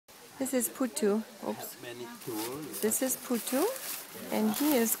This is Putu. Oops. Many tools. This is Putu, and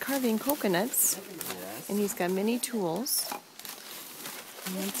he is carving coconuts. Yes. And he's got many tools.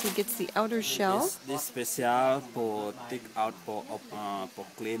 And once he gets the outer shell. This special for take out for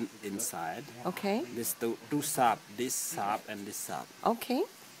clean inside. Okay. This two sap, this sap and this sap. Okay.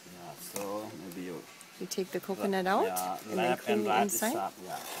 Yeah. So maybe you take the coconut out and then clean the inside. Sap,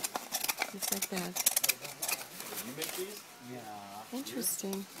 yeah. Just like that. Yeah.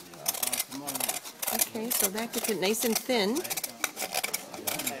 Interesting. Yeah. Okay, so that gets it nice and thin.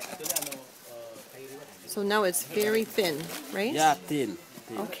 So now it's very thin, right? Yeah, thin.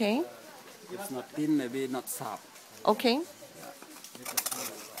 Okay. It's not thin, maybe not sharp. Okay.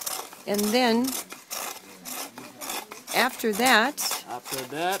 And then after that,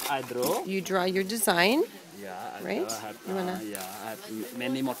 I draw. You draw your design. Yeah, right? I have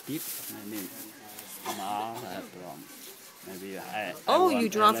many motifs. You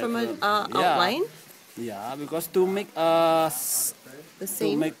draw from an outline? Yeah, because to make the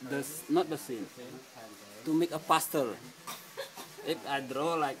same. To make not the same. To make a pastel. If I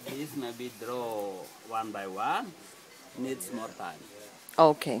draw like this, maybe draw one by one, needs more time.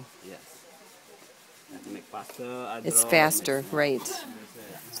 Okay. Yes. To make pastel, it's faster, right?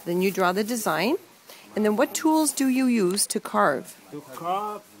 So then you draw the design, and then what tools do you use to carve? To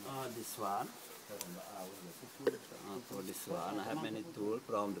carve this one. For this one, I have many tools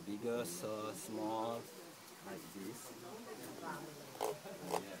from the bigger, small, like this.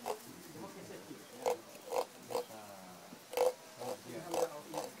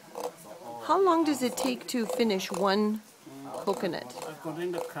 How long does it take to finish one coconut?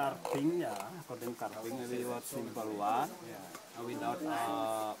 According to carving, maybe what simple one, without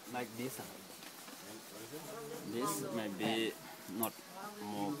like this. This maybe not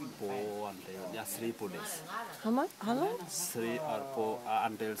more 4 until 3-4 days. How much? How long? 3 or 4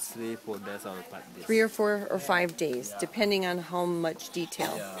 until 3-4 days or like this. 3 or 4 or 5 days, depending on how much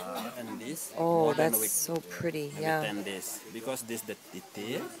detail. Yeah, and this. Oh, that's so pretty. Yeah. 10 days because this the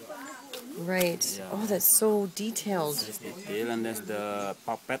detail. Right. Yeah. Oh, that's so detailed. This detail, and there's the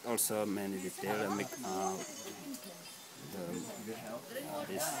puppet also many detail and make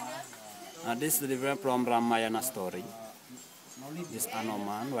this. This is different from Ramayana story. This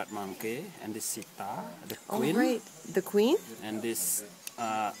Anoman, white monkey, and this Sita, the queen. Oh, right. The queen? And this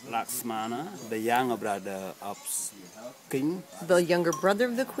Lakshmana, the younger brother of king. The younger brother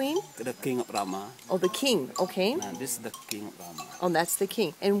of the queen? The king of Rama. Oh, the king. Okay. And this is the king of Rama. Oh, that's the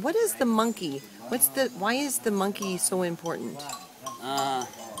king. And what is the monkey? Why is the monkey so important?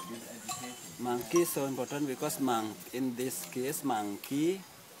 Monkey is so important because in this case, monkey,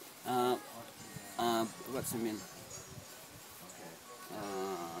 what's it mean?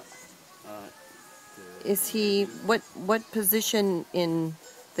 Is he what position in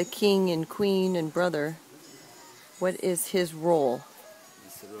the king and queen and brother? What is his role?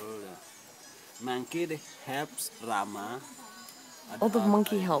 His role, monkey helps Rama. Oh, the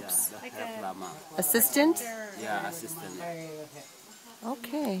monkey helps. Yeah, help Rama. Assistant? Yeah, assistant.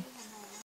 Okay.